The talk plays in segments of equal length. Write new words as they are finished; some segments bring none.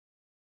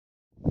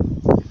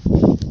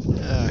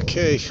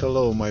Okay,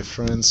 hello my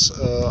friends.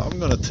 I'm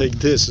gonna take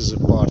this as a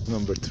part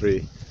number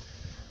 3.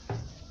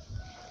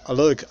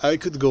 Look, I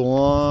could go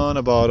on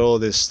about all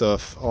this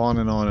stuff, on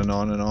and on and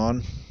on and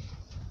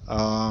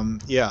on.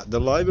 Yeah, the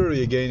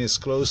library again is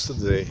closed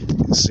today,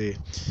 you see.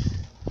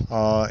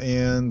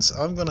 And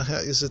I'm gonna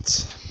have, is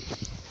it?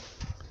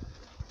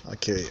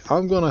 Okay,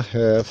 I'm gonna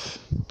have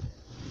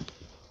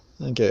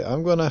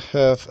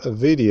a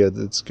video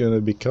that's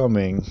gonna be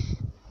coming.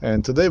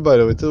 And today, by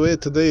the way,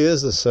 today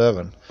is the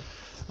 7th.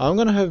 I'm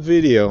gonna have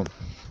video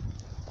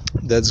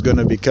that's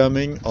gonna be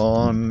coming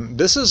on.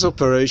 This is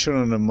operation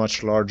on a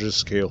much larger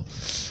scale.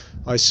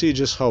 I see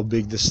just how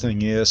big this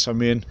thing is. I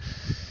mean,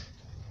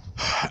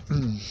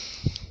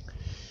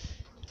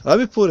 let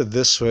me put it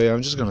this way.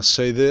 I'm just gonna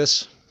say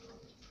this.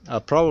 I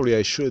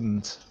probably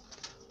shouldn't,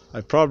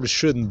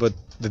 but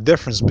the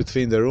difference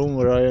between the room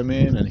where I am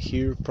in and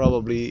here,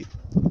 probably,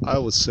 I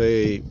would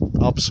say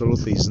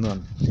absolutely is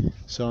none.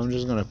 So I'm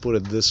just gonna put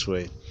it this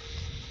way.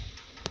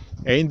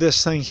 Ain't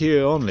this thing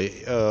here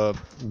only.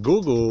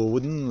 Google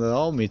wouldn't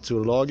allow me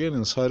to log in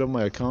inside of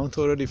my account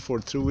already for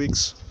 2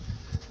 weeks.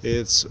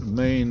 It's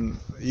main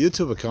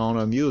YouTube account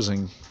I'm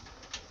using,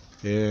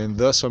 and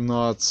thus I'm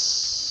not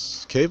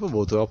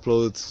capable to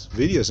upload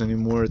videos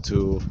anymore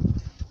to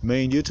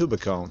main YouTube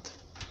account.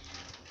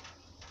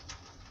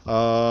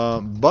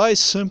 By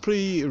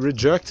simply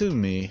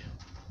rejecting me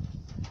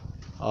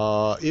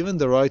even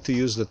the right to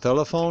use the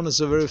telephone as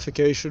a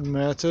verification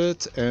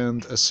method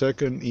and a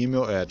second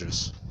email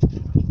address.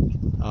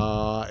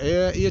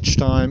 Each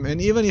time,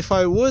 and even if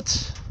I would,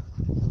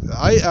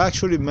 I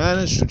actually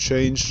managed to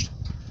change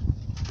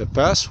the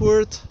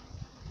password,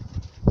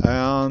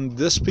 and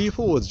these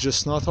people would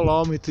just not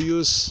allow me to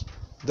use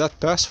that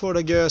password,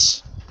 I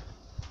guess.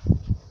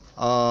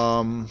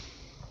 I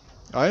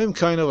am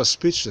kind of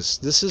speechless.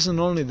 This isn't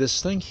only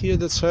this thing here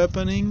that's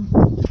happening.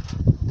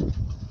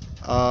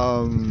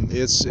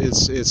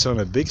 It's on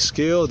a big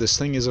scale. This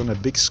thing is on a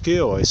big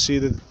scale. I see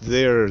that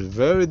they're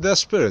very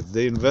desperate.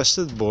 They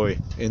invested, boy,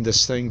 in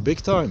this thing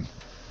big time.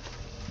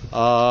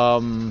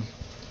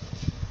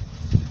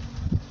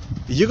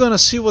 You're gonna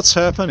see what's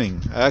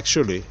happening.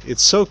 Actually,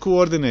 it's so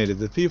coordinated.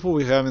 The people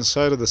we have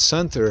inside of the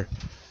center.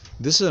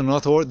 This is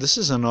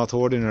a not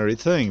ordinary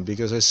thing,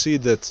 because I see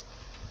that.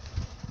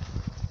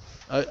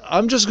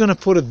 I'm just gonna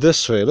put it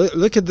this way.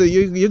 Look at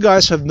you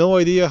guys have no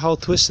idea how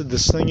twisted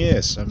this thing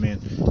is. I mean,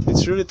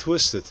 it's really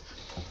twisted.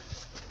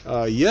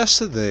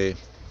 Yesterday,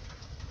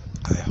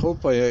 I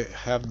hope I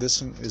have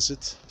this. Is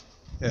it?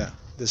 Yeah,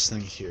 this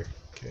thing here.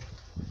 Okay.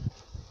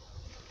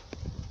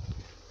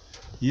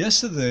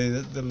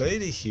 Yesterday, the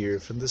lady here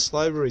from this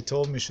library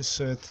told me. She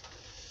said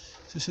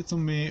to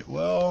me,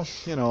 well,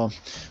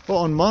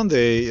 on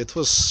Monday it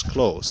was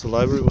closed. The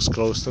library was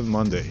closed on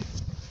Monday.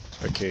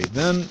 Okay,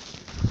 then.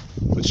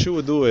 What she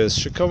would do is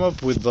she come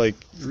up with like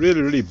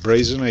really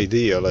brazen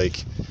idea,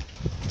 like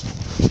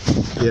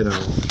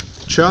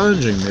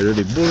challenging me,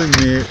 really bullying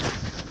me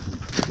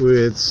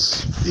with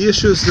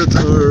issues that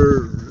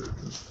are,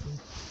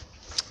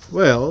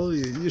 well,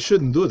 you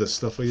shouldn't do this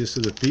stuff. I used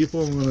to the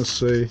people. I'm gonna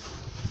say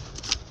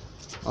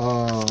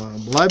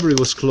library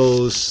was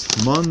closed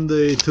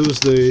Monday,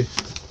 Tuesday.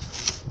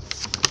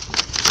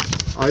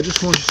 I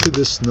just want you to see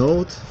this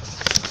note.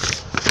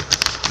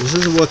 This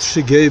is what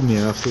she gave me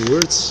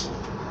afterwards.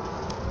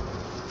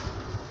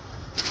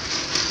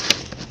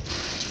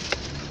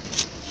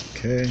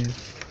 Okay,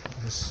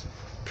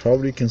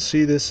 probably you can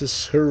see this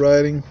is her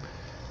writing.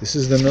 This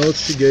is the note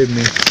she gave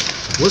me.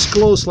 Was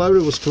closed,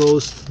 library was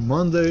closed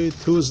Monday,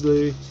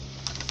 Tuesday.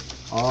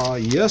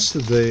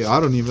 Yesterday,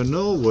 I don't even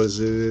know, was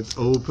it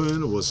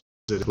open, was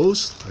it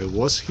closed? I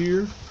was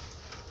here.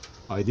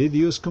 I did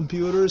use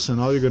computers, and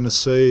now you're gonna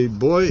say,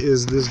 boy,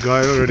 is this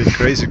guy already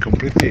crazy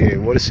completely?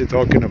 What is he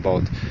talking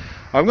about?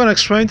 I'm gonna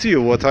explain to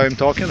you what I'm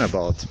talking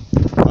about.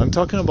 I'm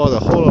talking about a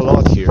whole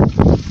lot here.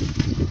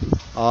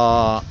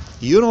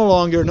 You no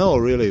longer know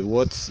really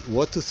what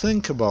to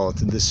think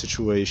about in this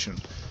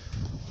situation.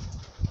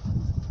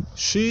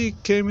 She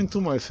came into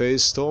my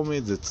face, told me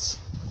that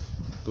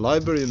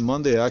library on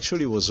Monday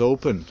actually was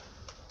open.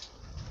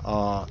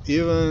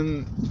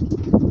 Even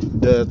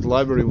that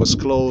library was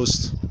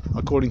closed,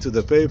 according to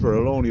the paper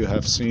alone you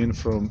have seen,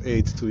 from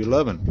 8 to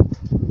 11.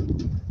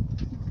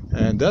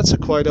 And that's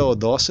quite an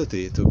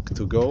audacity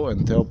to go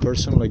and tell a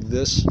person like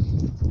this.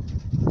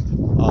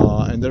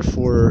 And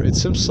therefore it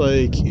seems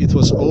like it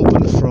was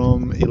open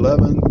from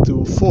 11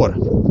 to 4.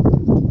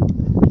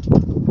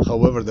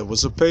 However, there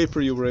was a paper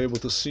you were able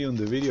to see on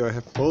the video I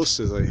have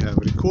posted. I have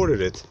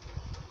recorded it,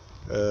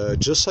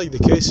 just like the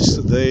cases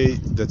today,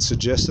 that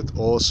suggested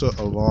also,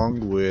 along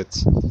the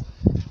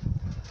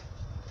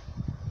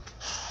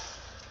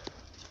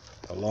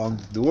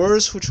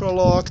doors which are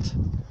locked,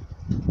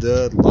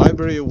 the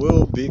library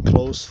will be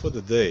closed for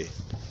the day.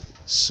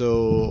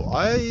 So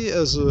I,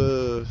 as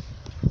a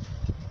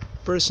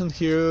person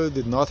here,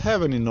 did not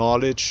have any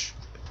knowledge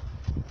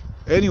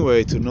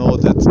anyway to know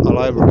that a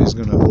library is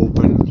going to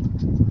open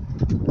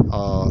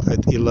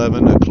at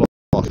 11 o'clock,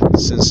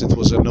 since it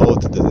was a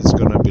note that it's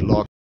going to be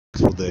locked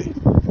all day.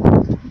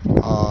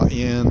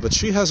 But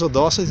she has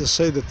audacity to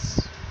say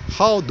that.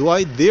 How do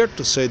I dare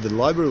to say the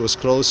library was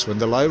closed when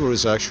the library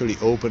is actually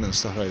open and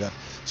stuff like that?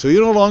 So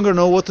you no longer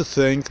know what to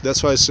think.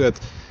 That's why I said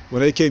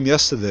when I came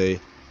yesterday,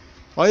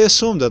 I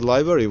assumed that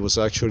library was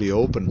actually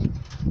open.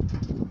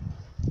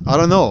 I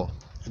don't know.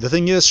 The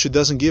thing is, she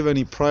doesn't give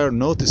any prior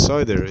notice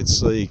either.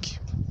 It's like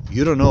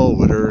you don't know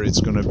whether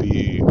it's gonna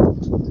be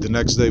the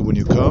next day when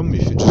you come,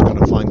 if you're just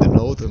gonna find the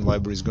note and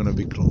library is gonna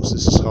be closed.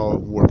 This is how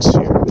it works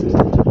here.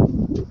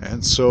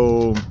 And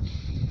so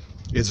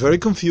it's very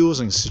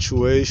confusing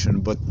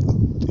situation, but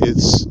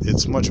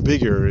it's much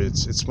bigger.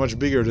 It's much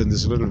bigger than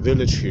this little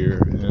village here,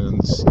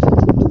 and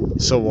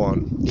so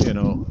on. You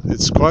know,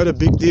 it's quite a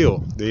big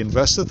deal. They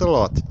invested a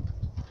lot.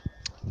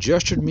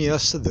 Gestured me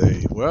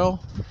yesterday.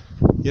 Well,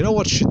 you know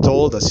what she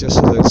told us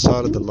yesterday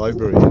inside of the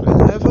library, and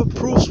I have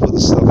proofs for the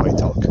stuff I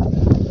talk.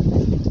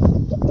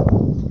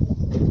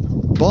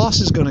 Boss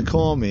is gonna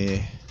call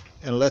me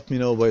and let me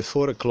know by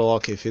 4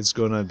 o'clock if it's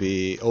gonna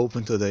be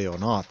open today or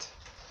not.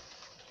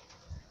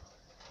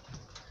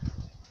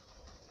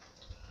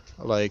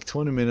 Like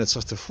 20 minutes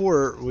after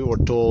 4, we were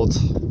told,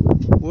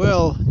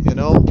 well, you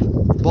know,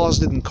 boss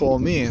didn't call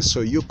me,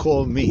 so you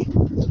call me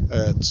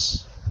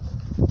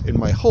in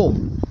my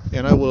home,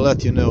 and I will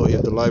let you know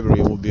if the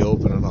library will be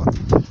open or not.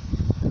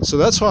 So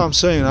that's why I'm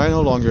saying I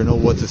no longer know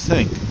what to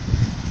think.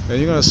 And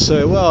you're gonna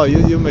say, well,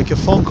 you make a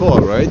phone call,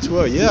 right?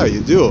 Well, yeah,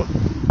 you do.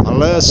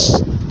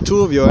 Unless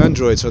 2 of your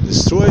Androids are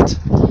destroyed,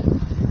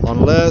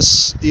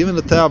 unless even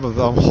the tablet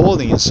I'm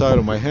holding inside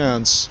of my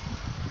hands,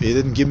 it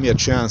didn't give me a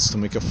chance to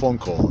make a phone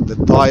call. The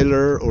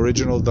dialer,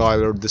 original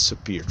dialer,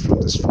 disappeared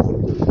from this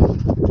phone.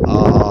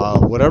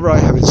 Whatever I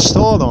have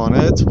installed on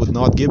it would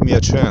not give me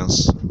a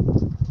chance.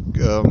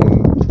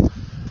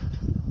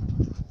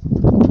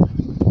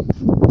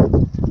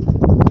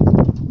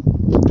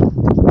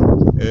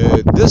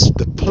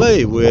 The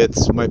play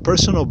with my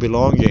personal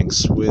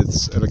belongings,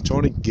 with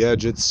electronic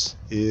gadgets,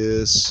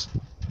 it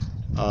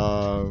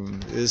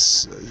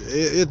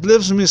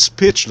leaves me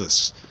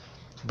speechless.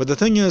 But the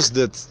thing is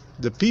that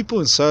the people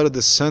inside of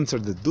the center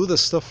that do the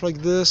stuff like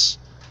this,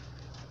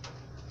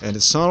 and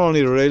it's not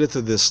only related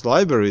to this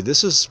library,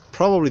 this is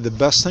probably the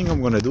best thing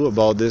I'm going to do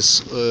about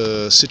this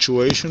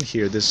situation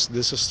here, this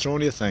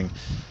Estonia thing.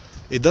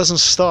 It doesn't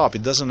stop,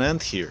 it doesn't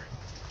end here.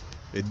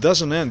 It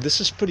doesn't end. This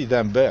is pretty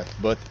damn bad,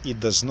 but it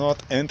does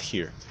not end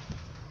here.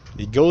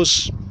 It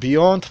goes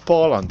beyond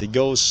Poland. It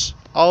goes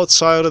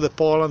outside of the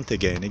Poland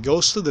again. It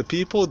goes to the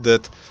people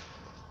that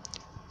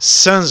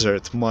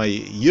censored my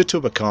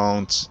YouTube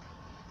account,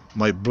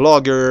 my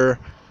blogger.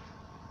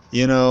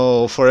 You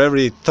know, for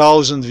every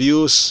 1,000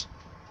 views,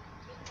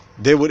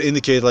 they would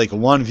indicate like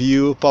 1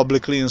 view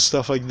publicly and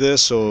stuff like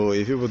this. So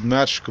if you would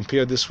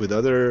compare this with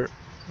other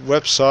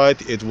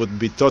website, it would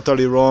be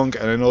totally wrong.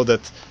 And I know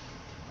that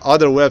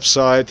other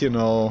website, you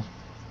know,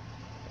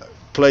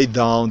 played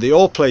down. They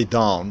all played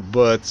down.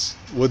 But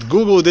what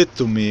Google did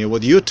to me,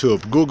 what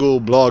YouTube, Google,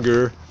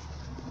 Blogger,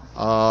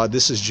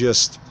 this is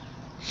just,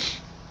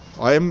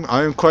 I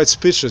am quite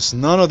speechless.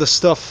 None of the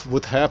stuff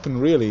would happen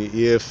really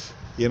if,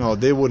 you know,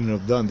 they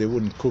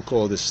wouldn't cook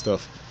all this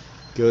stuff,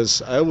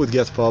 because I would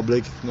get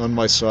public on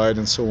my side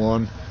and so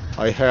on.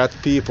 I had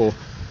people,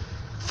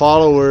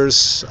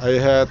 followers, I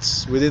had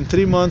within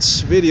 3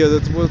 months video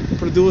that would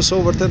produce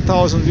over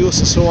 10,000 views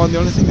and so on. The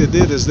only thing they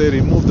did is they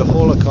removed the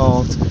whole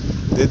account,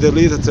 they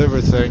deleted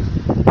everything,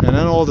 and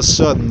then all of a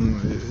sudden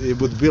it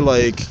would be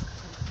like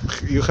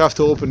you have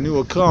to open a new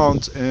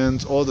account,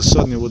 and all of a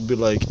sudden it would be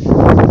like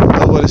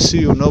nobody see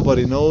you,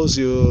 nobody knows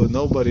you,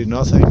 nobody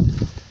nothing,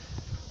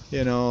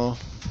 you know.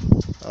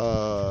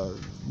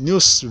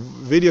 News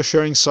video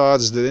sharing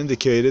sites that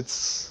indicated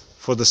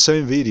for the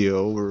same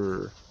video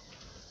were,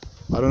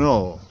 I don't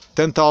know,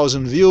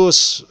 10,000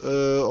 views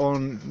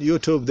on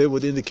YouTube, they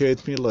would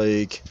indicate me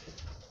like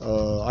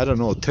I don't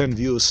know, 10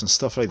 views and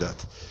stuff like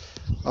that.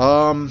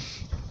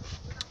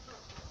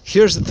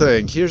 Here's the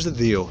thing, here's the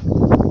deal.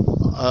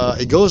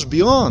 It goes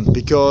beyond,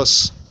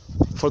 because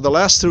for the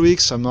last 3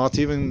 weeks I'm not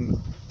even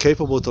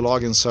capable to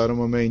log inside of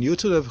my main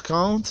YouTube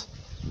account.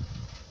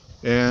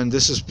 And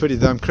this is pretty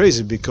damn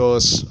crazy,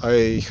 because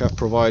I have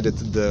provided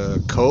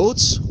the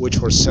codes which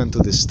were sent to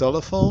this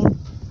telephone,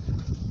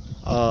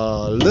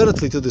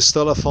 literally to this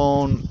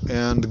telephone,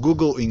 and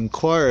Google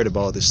inquired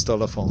about this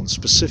telephone,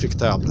 specific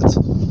tablet,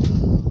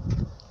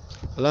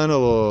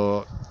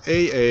 Lenovo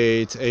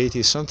A8,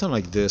 80, something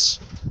like this.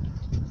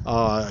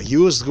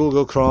 Used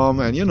Google Chrome,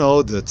 and you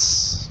know that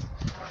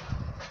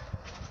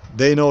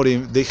they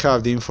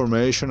have the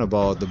information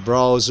about the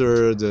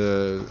browser,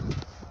 the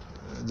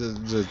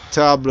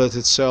tablet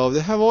itself. They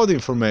have all the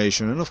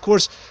information. And of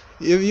course,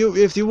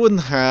 if you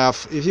wouldn't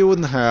have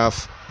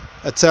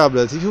a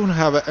tablet, if you wouldn't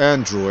have an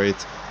Android,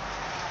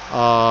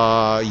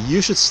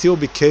 you should still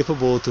be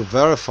capable to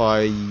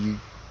verify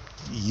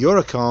your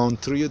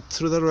account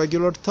through the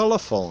regular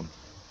telephone.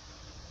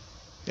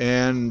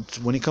 And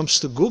when it comes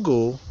to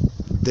Google,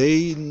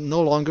 they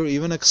no longer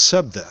even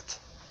accept that.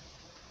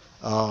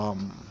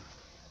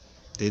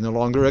 They no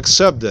longer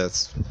accept that.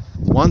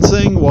 One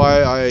thing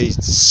why I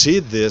see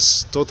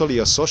this totally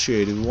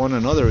associated with one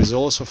another is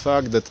also the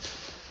fact that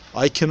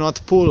I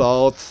cannot pull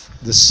out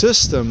the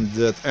system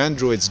that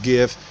Androids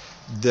give,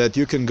 that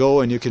you can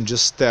go and you can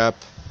just tap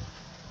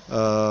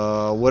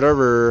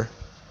whatever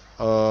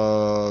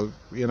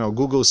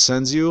Google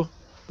sends you,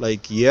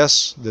 like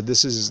yes, that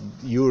this is,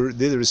 you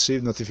did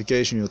receive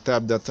notification, you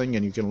tap that thing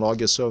and you can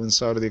log yourself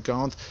inside of the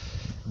account.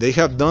 They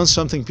have done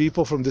something,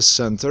 people from this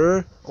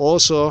center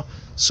also,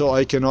 so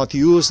I cannot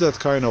use that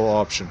kind of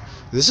option.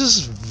 This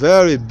is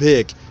very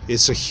big.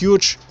 It's a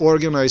huge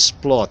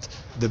organized plot,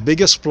 the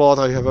biggest plot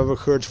I have ever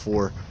heard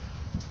for.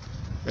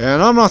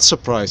 And I'm not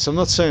surprised. I'm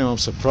not saying I'm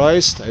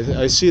surprised.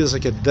 I see it as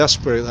like a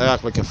desperate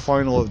act, like a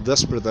final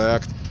desperate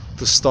act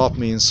to stop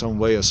me in some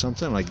way or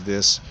something like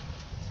this.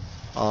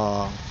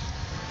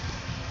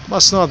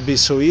 Must not be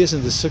so easy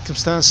in the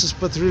circumstances,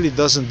 but really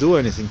doesn't do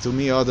anything to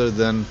me other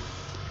than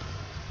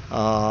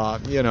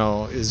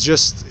it's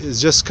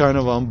just kind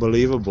of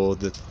unbelievable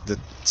that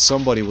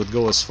somebody would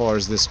go as far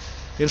as this.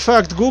 In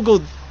fact,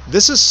 Google,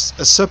 this is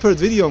a separate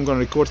video I'm going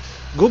to record.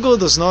 Google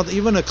does not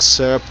even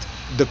accept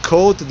the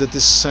code that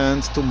is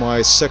sent to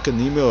my second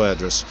email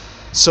address.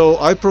 So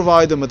I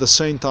provide them at the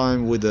same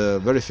time with a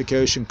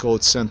verification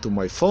code sent to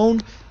my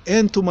phone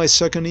and to my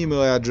second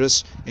email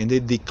address, and they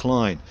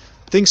decline.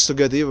 Things to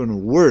get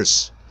even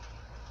worse.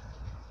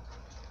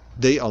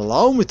 They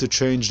allow me to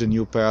change the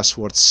new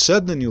password,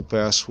 set the new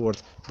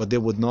password, but they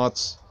would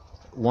not,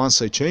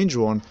 once I change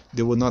one,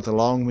 they would not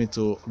allow me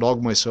to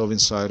log myself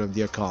inside of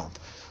the account.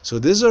 So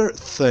these are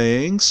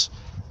things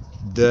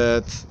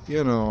that,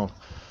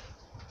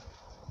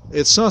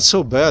 it's not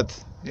so bad.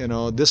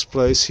 This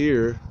place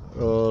here,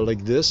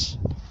 like this,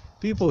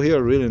 people here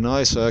are really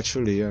nice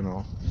actually,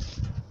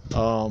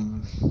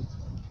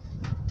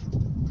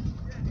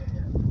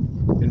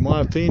 in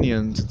my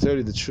opinion, to tell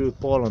you the truth,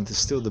 Poland is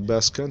still the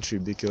best country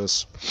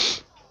because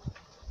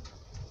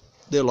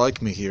they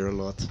like me here a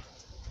lot.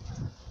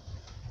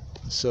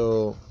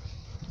 So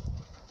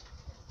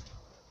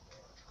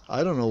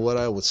I don't know what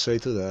I would say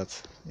to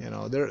that.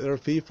 There are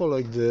people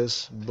like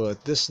this,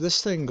 but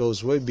this thing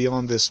goes way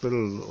beyond this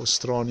little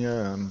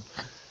Ostronia, and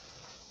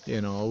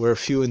we're a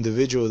few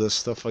individuals and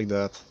stuff like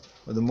that.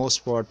 For the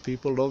most part,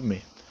 people love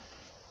me.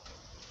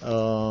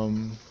 All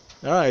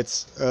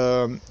right.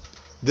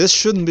 This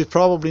shouldn't be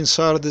probably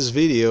inside of this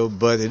video,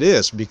 but it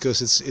is,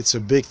 because it's a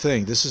big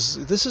thing. This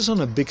is on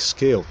a big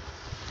scale.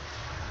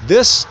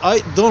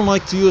 I don't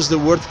like to use the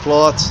word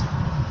plot.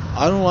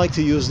 I don't like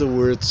to use the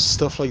word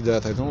stuff like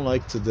that. I don't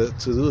like to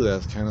do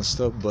that kind of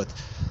stuff, but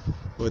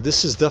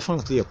this is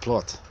definitely a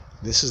plot.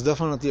 This is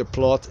definitely a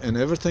plot, and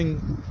everything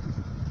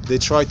they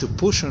try to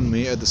push on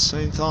me at the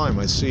same time.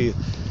 I see.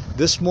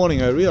 This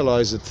morning I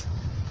realized that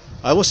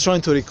I was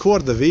trying to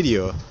record the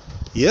video.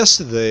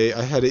 Yesterday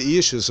I had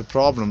a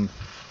problem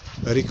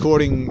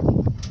recording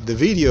the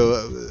video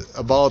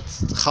about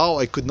how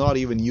I could not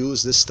even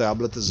use this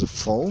tablet as a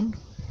phone,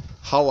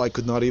 how I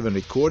could not even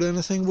record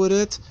anything with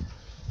it.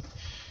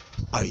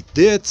 I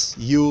did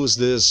use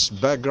this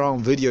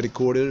background video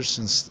recorder,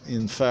 since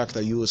in fact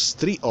I used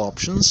 3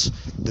 options.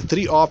 The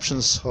 3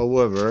 options,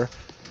 however,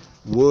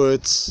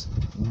 would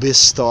be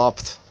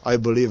stopped, I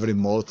believe,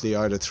 remotely,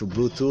 either through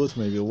Bluetooth,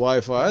 maybe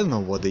Wi-Fi, I don't know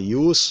what they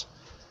use.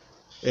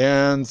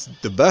 And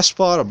the best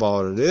part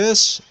about it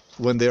is,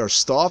 when they are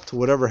stopped,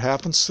 whatever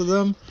happens to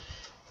them,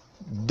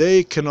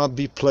 they cannot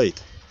be played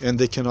and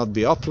they cannot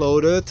be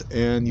uploaded,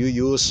 and you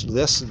use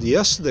less.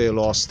 Yesterday I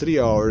lost 3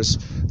 hours,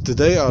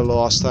 today I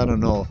lost, I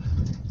don't know,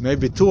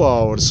 maybe 2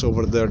 hours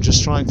over there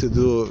just trying to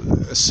do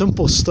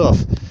simple stuff,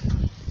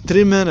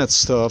 3-minute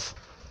stuff,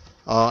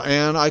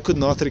 and I could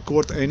not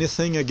record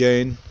anything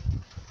again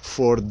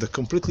for the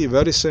completely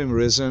very same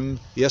reason.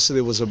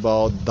 Yesterday was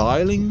about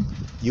dialing,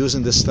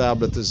 using this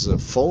tablet as a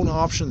phone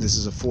option. This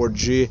is a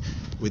 4G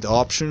with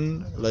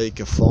option like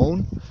a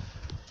phone,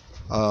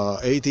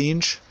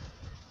 8-inch,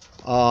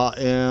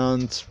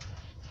 and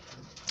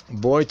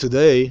boy,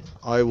 today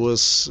I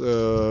was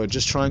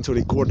just trying to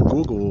record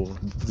Google,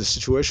 the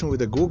situation with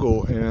the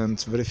Google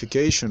and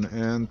verification,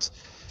 and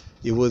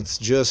it would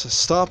just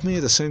stop me,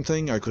 the same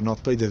thing, I could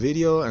not play the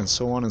video, and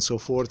so on and so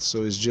forth.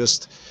 So it's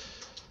just,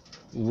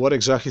 what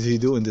exactly do you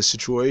do in this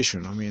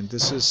situation? I mean,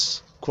 this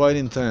is quite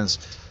intense.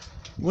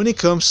 When it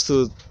comes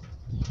to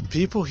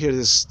people here,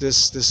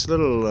 this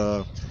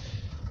little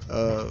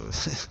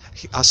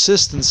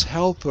assistants,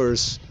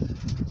 helpers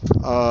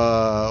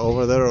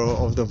over there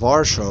of the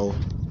Warsaw,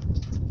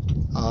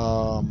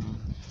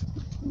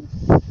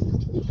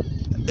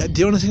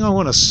 the only thing I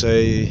want to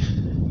say,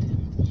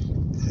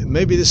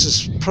 maybe this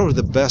is probably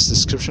the best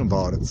description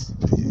about it.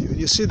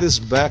 You see this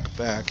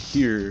backpack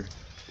here,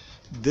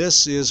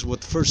 this is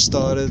what first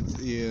started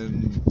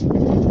in,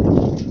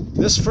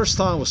 this first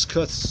time was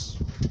cut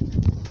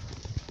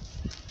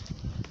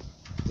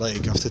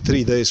like after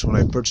 3 days when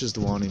I purchased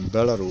one in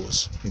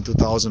Belarus in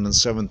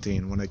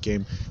 2017, when I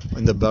came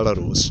in the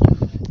Belarus.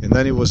 and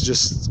then it was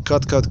just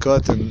cut,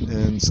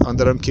 and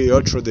under MK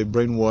Ultra they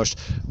brainwashed,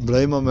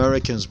 blame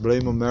Americans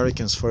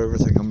for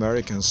everything,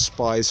 Americans,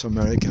 spies,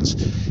 Americans.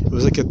 It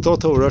was like a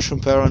total Russian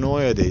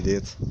paranoia they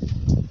did.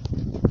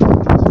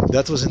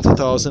 That was in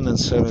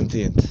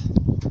 2017.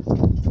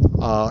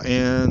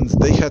 And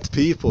they had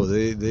people,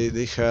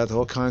 they had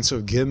all kinds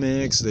of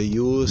gimmicks they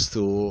used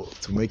to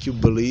make you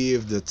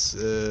believe that,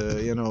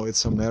 you know,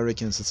 it's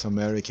Americans,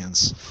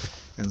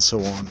 and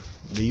so on.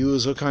 They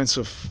use all kinds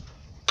of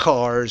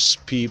cars,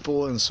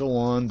 people, and so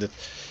on, that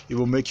it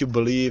will make you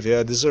believe,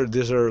 yeah, these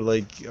are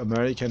like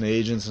American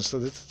agents and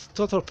stuff. It's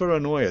total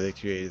paranoia they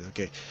created.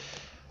 Okay,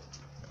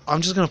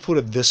 I'm just gonna put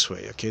it this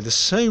way. Okay, the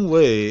same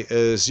way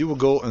as you will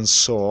go and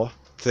saw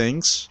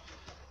things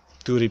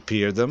to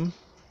repair them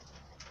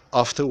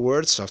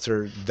afterwards,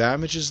 after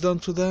damage is done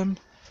to them.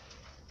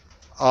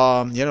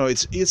 You know,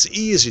 it's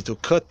easy to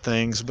cut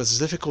things, but it's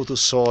difficult to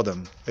saw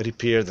them,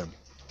 repair them.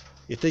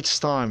 It takes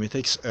time, it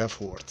takes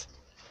effort.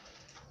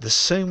 The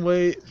same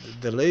way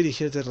the lady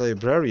here, the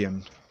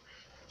librarian,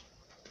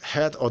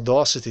 had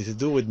audacity to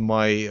do with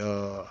my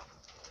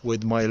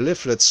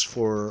leaflets,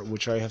 for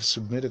which I have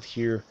submitted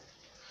here,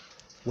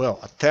 well,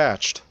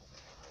 attached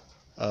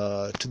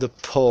to the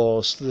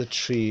poles, to the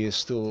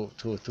trees, to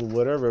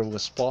whatever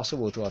was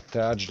possible to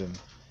attach them.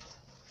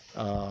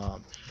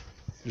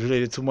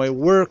 Related to my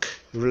work,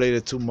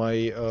 related to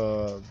my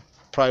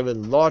private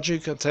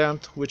logic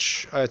attempt,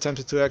 which I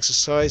attempted to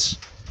exercise,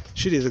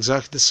 she did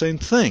exactly the same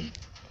thing.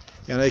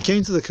 And I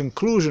came to the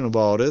conclusion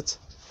about it.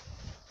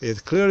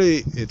 It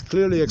clearly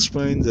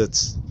explained that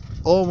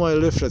all my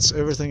leaflets,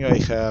 everything I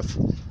have,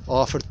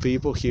 offered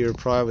people here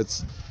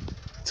private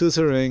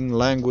tutoring,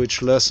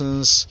 language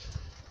lessons,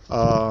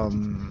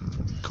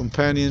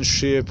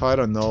 companionship, I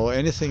don't know,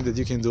 anything that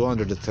you can do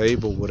under the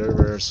table,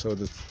 whatever, so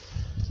that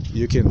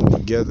you can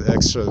get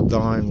extra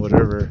dime,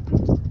 whatever,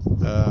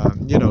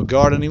 you know,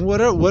 gardening,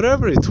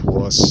 whatever it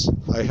was.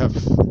 I have,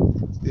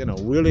 you know,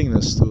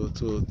 willingness to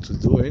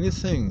do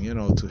anything, you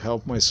know, to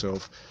help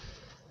myself.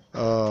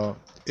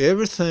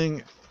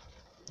 Everything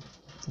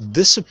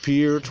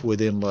disappeared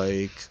within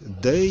like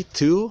day,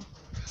 2,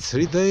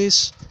 3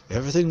 days.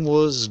 Everything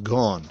was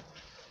gone.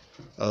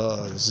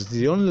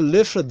 The only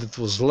leaflet that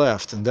was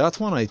left, and that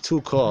one I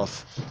took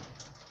off,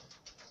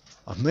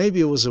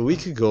 maybe it was a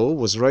week ago,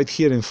 was right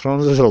here in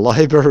front of the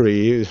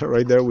library,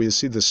 right there where you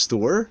see the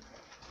store.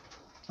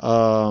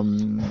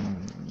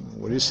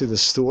 Where do you see the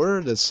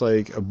store? That's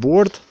like a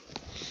board.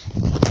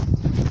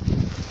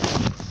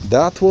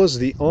 That was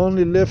the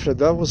only leaflet.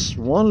 That was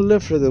one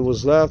leaflet that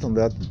was left on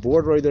that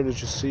board right there that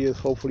you see it.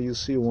 Hopefully you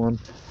see one.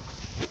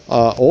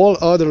 All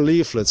other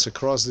leaflets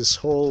across this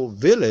whole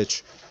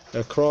village,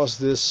 across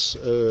this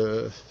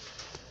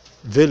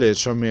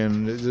village, I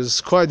mean, this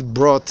is quite a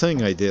broad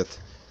thing I did.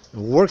 I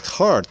worked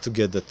hard to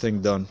get the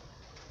thing done.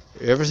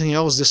 Everything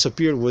else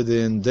disappeared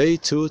within day,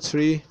 2,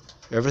 3.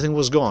 Everything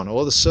was gone.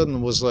 All of a sudden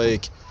it was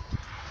like,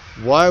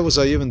 why was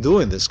I even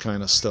doing this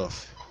kind of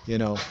stuff, you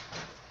know?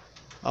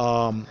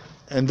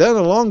 And then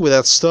along with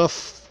that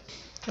stuff,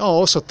 oh,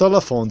 also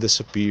telephone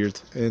disappeared,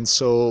 and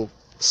so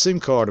SIM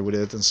card with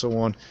it, and so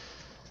on.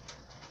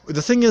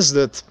 The thing is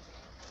that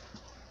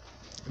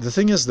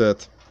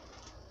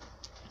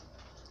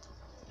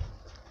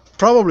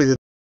probably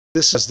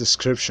this is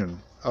description.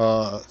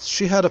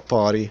 She had a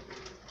party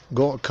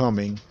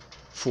coming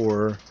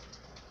for.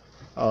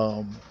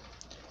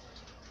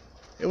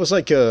 It was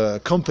like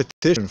a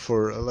competition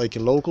for like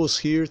locals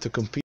here to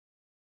compete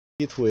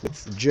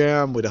with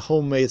jam, with the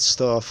homemade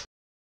stuff.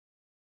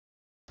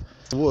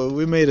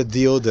 We made a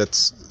deal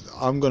that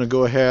I'm gonna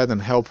go ahead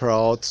and help her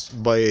out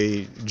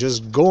by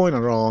just going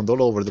around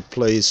all over the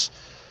place,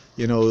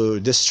 you know,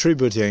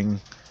 distributing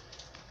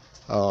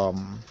her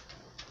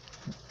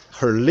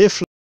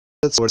leaflets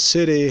over the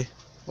city,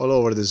 all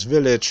over this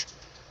village,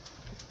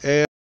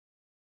 and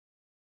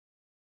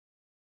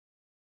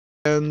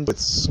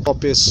with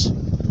copies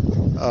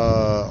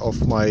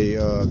of my,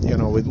 you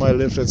know, with my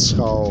leaflets,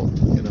 how,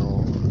 you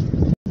know,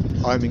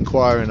 I'm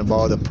inquiring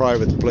about a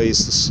private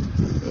place,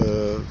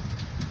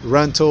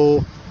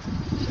 rental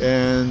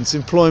and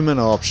employment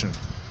option.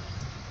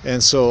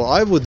 And so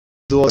I would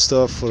do all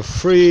stuff for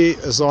free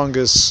as long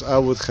as I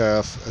would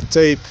have a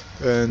tape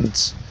and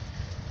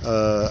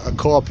a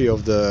copy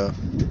of the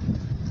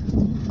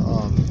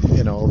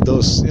you know,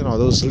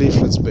 those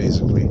leaflets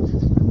basically.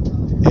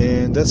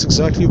 And that's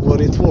exactly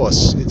what it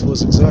was. It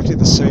was exactly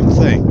the same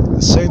thing.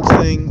 The same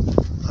thing,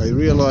 I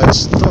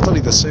realized, totally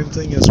the same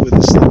thing as with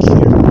this thing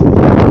here.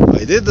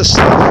 I did the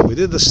stuff, we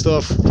did the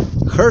stuff,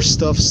 her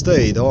stuff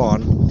stayed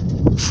on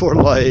for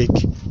like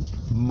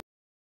months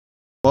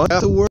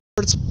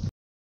afterwards,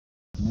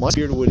 much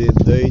period within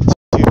day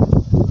 2.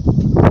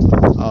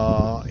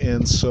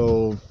 And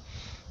so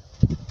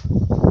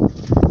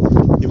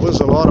it was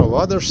a lot of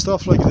other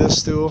stuff like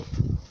this too.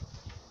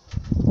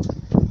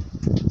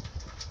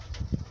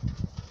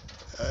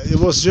 It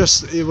was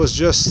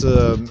just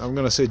I'm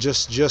gonna say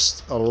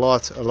just a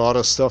lot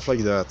of stuff like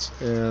that.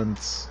 And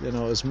you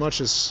know, as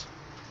much as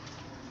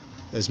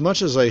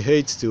I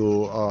hate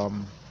to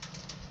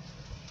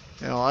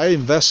You know, I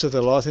invested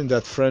a lot in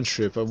that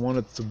friendship. I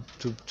wanted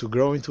to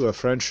grow into a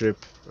friendship.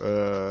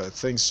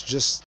 Things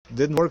just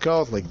didn't work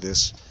out like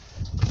this.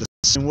 The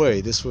same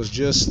way. This was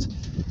just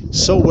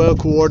so well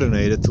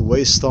coordinated to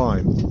waste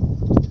time.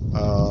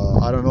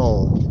 I don't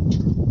know.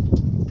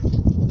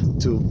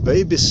 To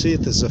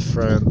babysit as a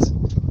friend,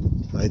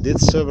 I did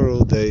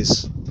several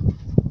days.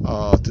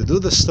 To do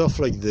the stuff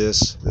like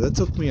this, that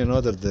took me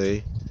another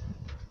day.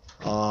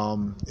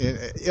 And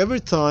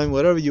every time,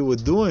 whatever you were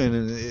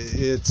doing,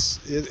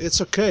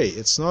 it's okay.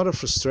 It's not a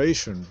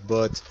frustration,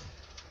 but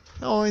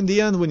no, in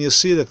the end, when you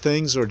see that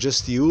things are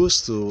just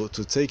used to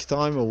take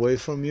time away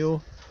from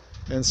you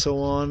and so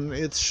on,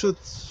 it should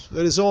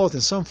result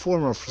in some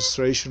form of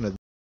frustration at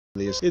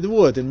least. It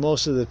would in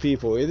most of the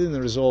people. It didn't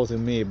result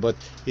in me, but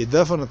it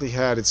definitely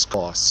had its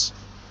costs.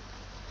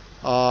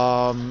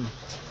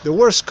 The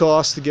worst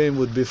cost again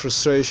would be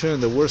frustration.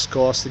 The worst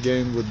cost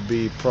again would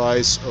be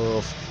price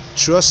of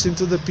trust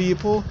into the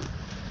people,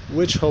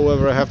 which,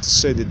 however, I have to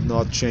say did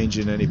not change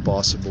in any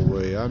possible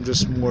way. I'm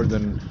just more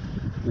than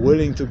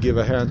willing to give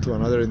a hand to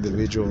another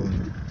individual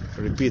and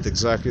repeat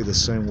exactly the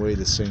same way,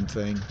 the same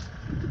thing.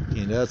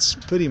 And that's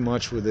pretty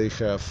much what they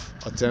have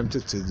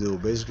attempted to do.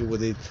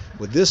 Basically,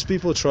 what these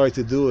people try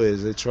to do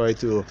is they try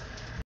to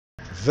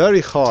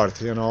very hard,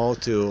 you know,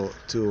 to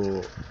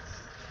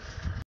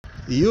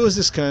use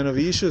this kind of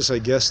issues, I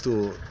guess,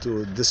 to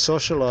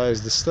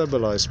desocialize,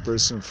 destabilize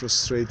person,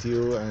 frustrate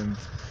you, and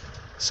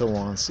so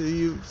on. So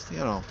you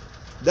know,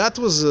 that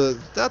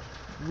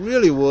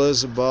really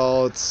was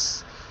about.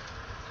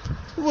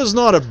 It was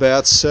not a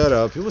bad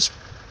setup. It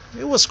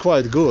was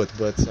quite good,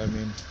 but I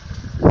mean,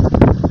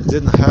 it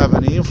didn't have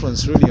any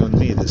influence really on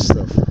me. This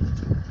stuff.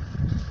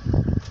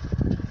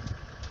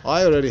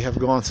 I already have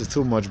gone through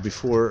too much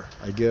before,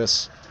 I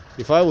guess.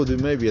 If I would be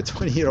maybe a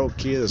 20-year-old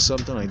kid or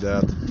something like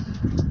that,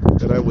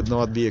 that I would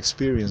not be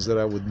experienced, that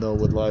I would know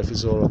what life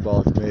is all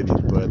about, maybe.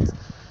 But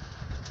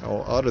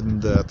other than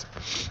that,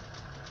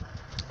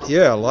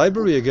 yeah,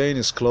 library again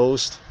is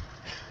closed.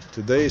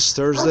 Today is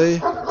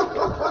Thursday.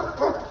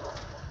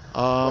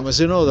 As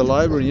you know,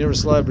 the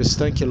nearest library is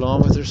 10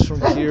 kilometers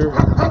from here,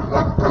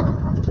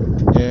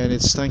 and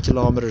it's 10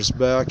 kilometers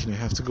back, and you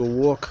have to go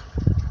walk.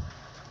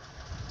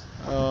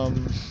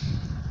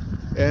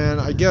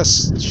 And I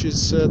guess she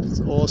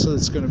said also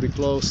it's going to be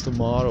closed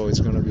tomorrow.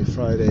 It's going to be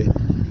Friday.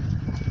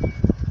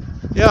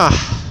 Yeah,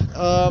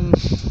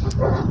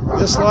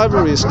 this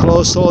library is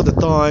closed all the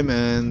time,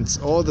 and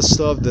all the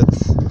stuff that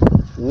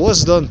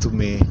was done to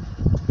me,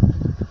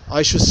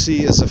 I should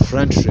see as a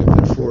friendship.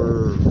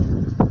 Therefore,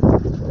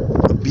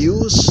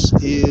 abuse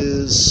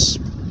is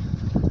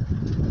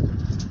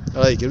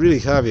like really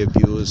heavy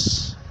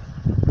abuse,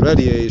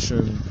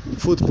 radiation,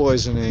 food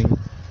poisoning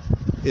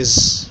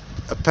is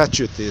a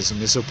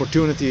patriotism. It's an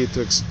opportunity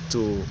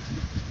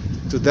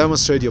to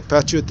demonstrate your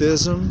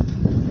patriotism,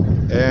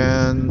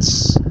 and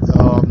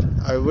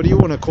what do you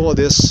want to call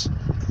this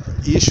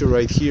issue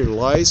right here,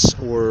 lies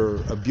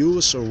or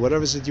abuse or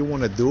whatever it is that you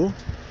want to do,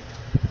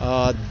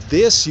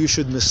 this you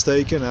should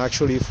mistaken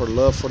actually for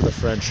love for the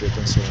friendship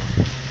and so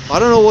on. I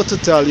don't know what to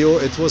tell you.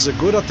 It was a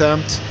good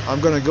attempt.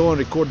 I'm gonna go and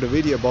record the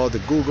video about the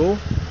Google.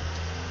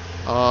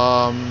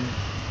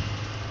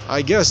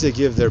 I guess they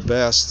give their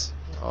best,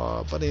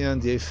 but in the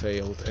end they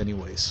failed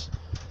anyways.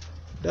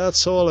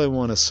 That's all I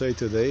want to say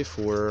today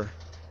for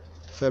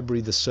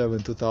February the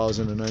 7th,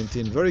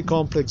 2019. Very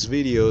complex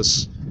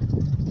videos,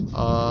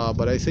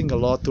 but I think a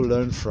lot to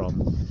learn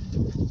from.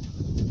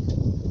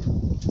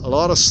 A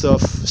lot of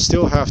stuff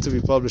still have to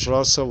be published. A lot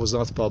of stuff was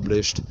not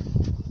published.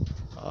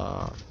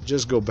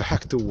 Just go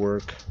back to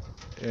work,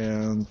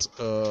 and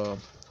I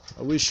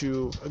wish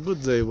you a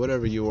good day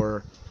wherever you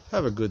are.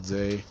 Have a good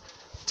day.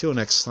 Till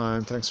next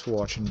time. Thanks for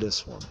watching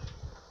this one.